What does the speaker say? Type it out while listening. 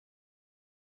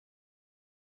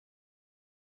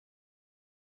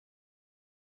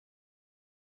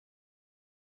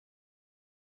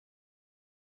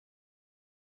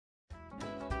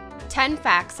10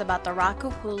 facts about the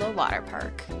Rock-A-Hoola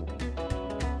Waterpark.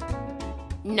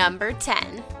 Number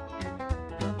 10.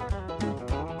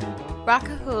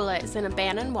 Rock-A-Hoola is an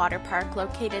abandoned water park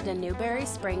located in Newberry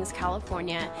Springs,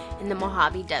 California in the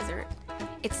Mojave Desert.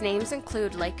 Its names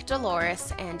include Lake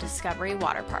Dolores and Discovery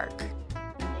Waterpark.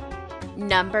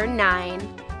 Number 9.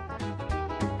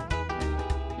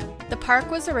 The park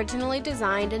was originally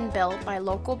designed and built by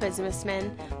local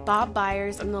businessman Bob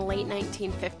Byers in the late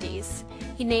 1950s.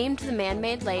 He named the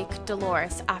man-made lake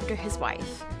Dolores after his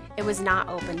wife. It was not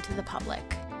open to the public.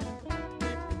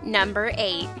 Number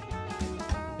 8.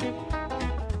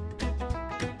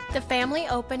 The family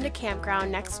opened a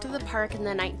campground next to the park in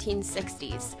the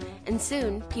 1960s, and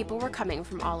soon people were coming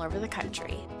from all over the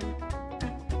country.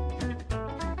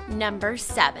 Number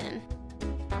 7.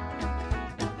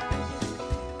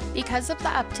 Because of the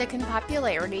uptick in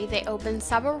popularity, they opened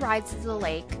several rides to the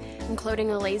lake,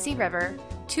 including a lazy river,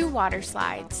 2 water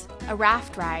slides, a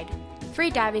raft ride, free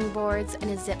diving boards, and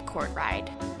a zip cord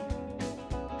ride.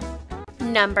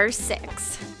 Number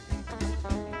 6.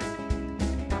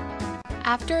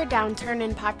 After a downturn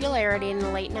in popularity in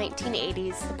the late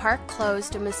 1980s, the park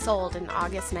closed and was sold in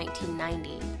August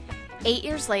 1990. 8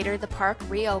 years later, the park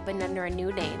reopened under a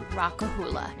new name,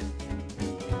 Rock-A-Hoola.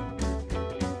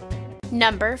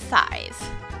 Number 5.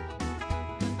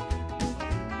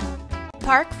 The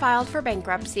park filed for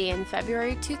bankruptcy in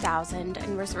February 2000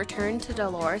 and was returned to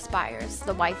Dolores Byers,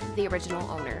 the wife of the original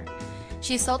owner.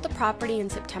 She sold the property in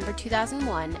September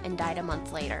 2001 and died a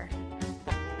month later.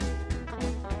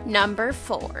 Number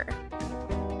 4.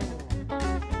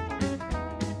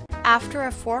 After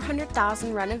a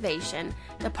 $400,000 renovation,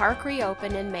 the park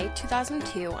reopened in May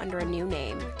 2002 under a new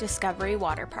name, Discovery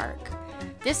Waterpark.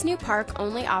 This new park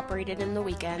only operated in the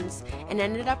weekends and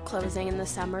ended up closing in the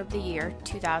summer of the year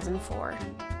 2004.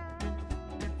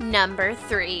 Number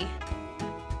 3.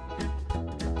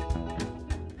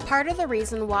 Part of the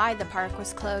reason why the park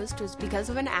was closed was because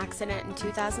of an accident in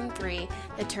 2003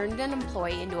 that turned an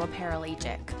employee into a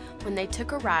paraplegic when they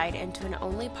took a ride into an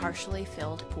only partially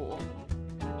filled pool.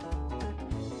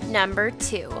 Number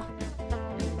 2.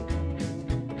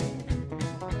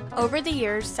 Over the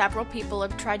years, several people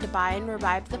have tried to buy and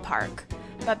revive the park,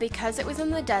 but because it was in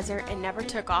the desert, it never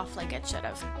took off like it should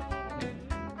have.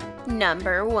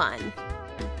 Number 1.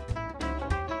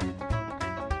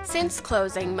 Since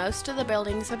closing, most of the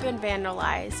buildings have been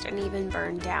vandalized and even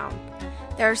burned down.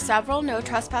 There are several no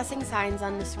trespassing signs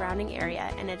on the surrounding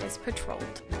area, and it is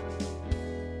patrolled.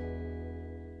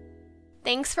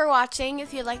 Thanks for watching.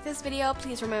 If you like this video,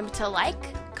 please remember to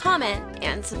like, comment,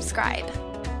 and subscribe.